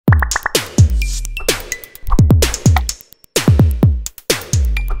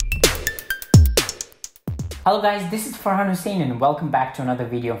Hello guys, this is Farhan Hussein and welcome back to another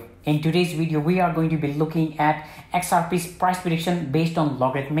video. In today's video, we are going to be looking at XRP's price prediction based on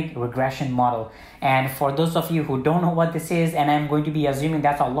logarithmic regression model. And for those of you who don't know what this is, and I'm going to be assuming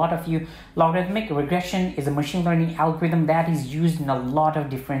that's a lot of you, logarithmic regression is a machine learning algorithm that is used in a lot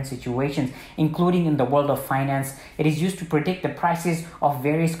of different situations, including in the world of finance. It is used to predict the prices of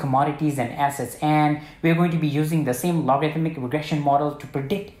various commodities and assets. And we're going to be using the same logarithmic regression model to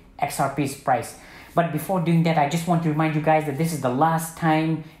predict XRP's price. But before doing that, I just want to remind you guys that this is the last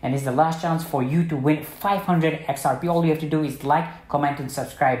time and it's the last chance for you to win 500 XRP. All you have to do is like, comment, and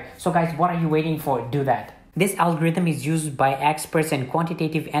subscribe. So guys, what are you waiting for? Do that. This algorithm is used by experts and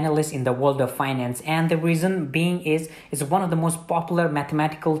quantitative analysts in the world of finance, and the reason being is it's one of the most popular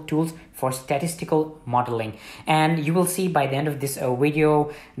mathematical tools for statistical modeling. And you will see by the end of this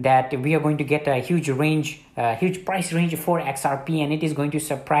video that we are going to get a huge price range for XRP, and it is going to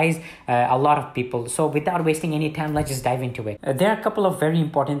surprise a lot of people. So without wasting any time, let's just dive into it. There are a couple of very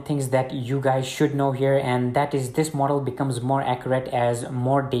important things that you guys should know here, and that is this model becomes more accurate as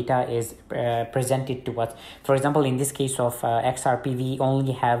more data is presented to us. For example, in this case of XRP, we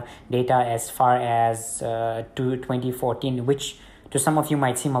only have data as far as to 2014, which to some of you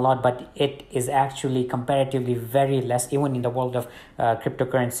might seem a lot, but it is actually comparatively very less, even in the world of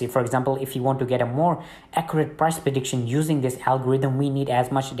cryptocurrency. For example, if you want to get a more accurate price prediction using this algorithm, we need as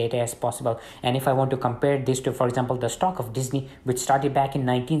much data as possible. And if I want to compare this to, for example, the stock of Disney, which started back in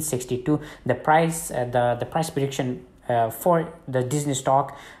 1962, the price prediction for the Disney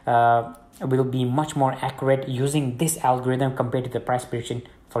stock will be much more accurate using this algorithm compared to the price prediction,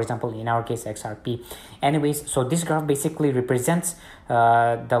 for example, in our case, XRP. Anyways, so this graph basically represents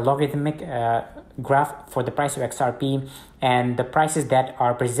the logarithmic graph for the price of XRP, and the prices that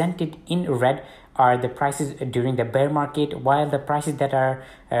are presented in red are the prices during the bear market, while the prices that are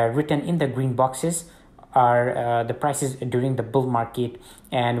written in the green boxes are the prices during the bull market,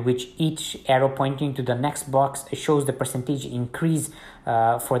 and which each arrow pointing to the next box shows the percentage increase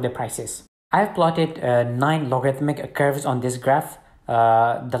for the prices. I've plotted 9 logarithmic curves on this graph.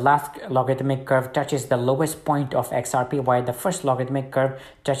 The last logarithmic curve touches the lowest point of XRP, while the first logarithmic curve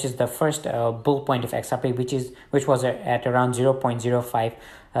touches the first bull point of XRP, which was at around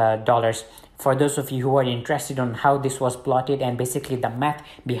 $0.05. For those of you who are interested on how this was plotted and basically the math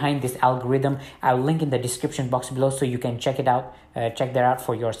behind this algorithm, I'll link in the description box below so you can check it out. Check that out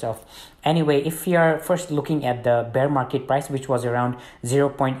for yourself. Anyway, if we are first looking at the bear market price, which was around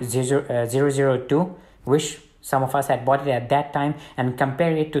 0.002, which some of us had bought it at that time, and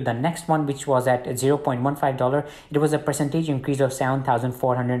compare it to the next one, which was at $0.15, it was a percentage increase of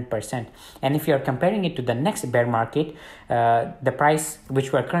 7,400%. And if you are comparing it to the next bear market, the price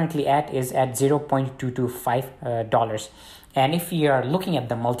which we're currently at is at $0.225. And if you are looking at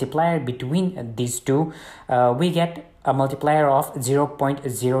the multiplier between these two, we get a multiplier of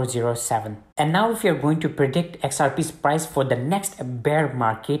 0.007. And now if you're going to predict XRP's price for the next bear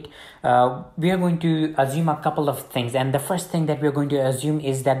market, we are going to assume a couple of things. And the first thing that we're going to assume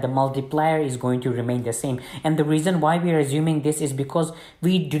is that the multiplier is going to remain the same. And the reason why we are assuming this is because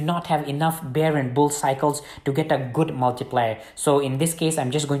we do not have enough bear and bull cycles to get a good multiplier. So in this case, I'm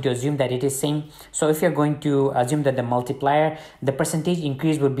just going to assume that it is same. So if you're going to assume that the multiplier, the percentage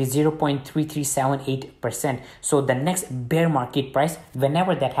increase would be 0.3378%. So the next bear market price,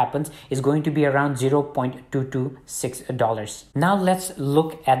 whenever that happens, is going to be around $0.226. Now let's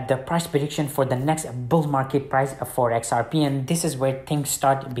look at the price prediction for the next bull market price for XRP, and this is where things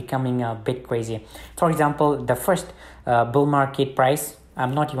start becoming a bit crazy. For example, the first bull market price,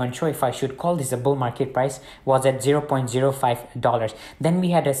 I'm not even sure if I should call this a bull market price, was at $0.05. Then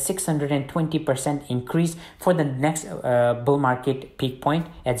we had a 620% increase for the next bull market peak point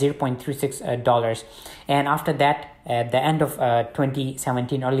at $0.36. And after that, at the end of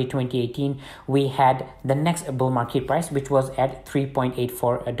 2017, early 2018, we had the next bull market price, which was at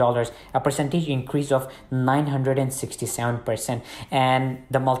 $3.84, a percentage increase of 967%, and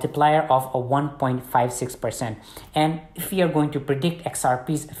the multiplier of 1.56%. And if we are going to predict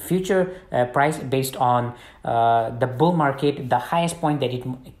XRP's future price based on the bull market, the highest point that it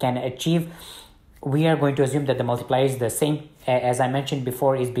can achieve, we are going to assume that the multiplier is the same. As I mentioned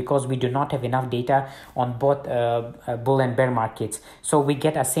before, is because we do not have enough data on both bull and bear markets. So we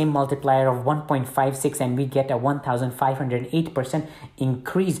get a same multiplier of 1.56, and we get a 1,508%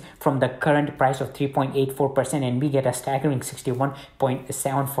 increase from the current price of 3.84%, and we get a staggering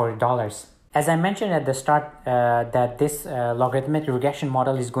 $61.74. As I mentioned at the start, that this logarithmic regression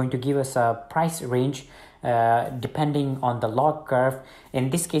model is going to give us a price range depending on the log curve. In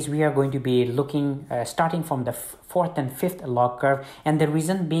this case, we are going to be looking starting from the fourth and fifth log curve, and the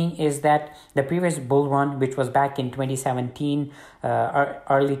reason being is that the previous bull run, which was back in 2017 or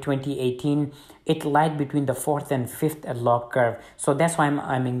early 2018, it lied between the fourth and fifth log curve. So that's why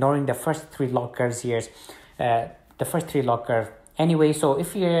I'm ignoring the first three log curves here, the first three log curve. Anyway, so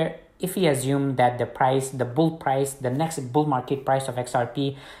if we assume that the next bull market price of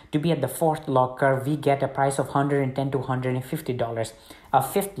XRP to be at the fourth log curve, we get a price of $110 to $150. A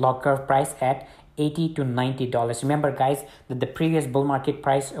fifth log curve price at $80 to $90. Remember, guys, that the previous bull market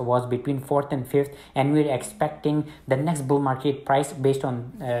price was between fourth and fifth, and we're expecting the next bull market price based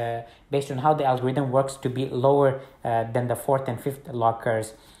on how the algorithm works to be lower than the fourth and fifth log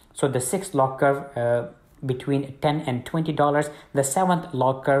curves. So the sixth log curve between $10 and $20, the seventh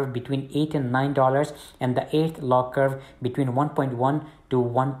log curve between $8 and $9, and the eighth log curve between $1.1 to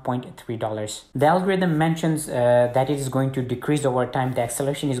 $1.3. The algorithm mentions that it is going to decrease over time. The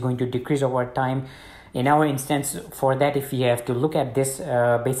acceleration is going to decrease over time. In our instance, for that, if you have to look at this,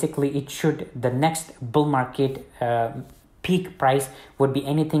 basically the next bull market peak price would be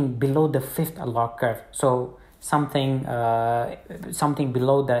anything below the fifth log curve. So something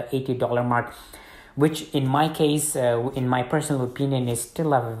below the $80 mark, which in my case, in my personal opinion, is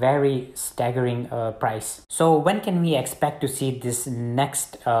still a very staggering price. So when can we expect to see this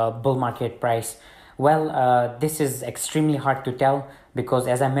next bull market price? Well, this is extremely hard to tell because,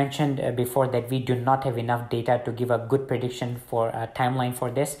 as I mentioned before, that we do not have enough data to give a good prediction for a timeline for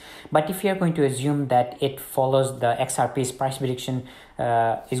this. But if you're going to assume that it follows the XRP's price prediction,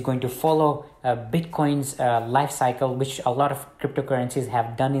 is going to follow Bitcoin's life cycle, which a lot of cryptocurrencies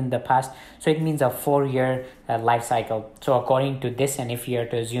have done in the past. So it means a 4-year life cycle. So according to this, and if you are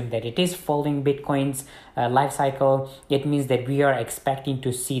to assume that it is following Bitcoin's life cycle, it means that we are expecting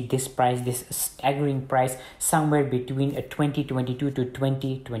to see this price, this staggering price, somewhere between 2022 to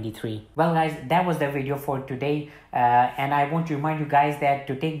 2023. Well, guys, that was the video for today. And I want to remind you guys that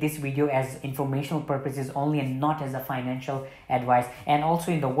to take this video as informational purposes only and not as a financial advice. And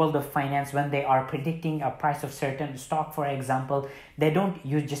also in the world of finance, when they are predicting a price of certain stock, for example, they don't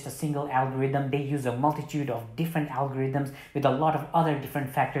use just a single algorithm. They use a multitude of different algorithms with a lot of other different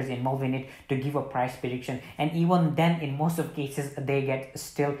factors involved in it to give a price prediction. And even then, in most of cases, they get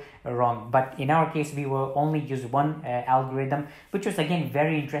still wrong. But in our case, we will only use one algorithm, which was again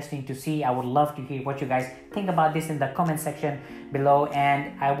very interesting to see. I would love to hear what you guys think about this in the comment section below.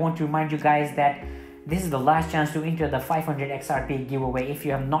 And I want to remind you guys that this is the last chance to enter the 500 XRP giveaway. If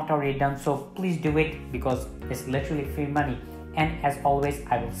you have not already done so, please do it because it's literally free money. And as always,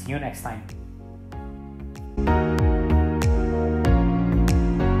 I will see you next time.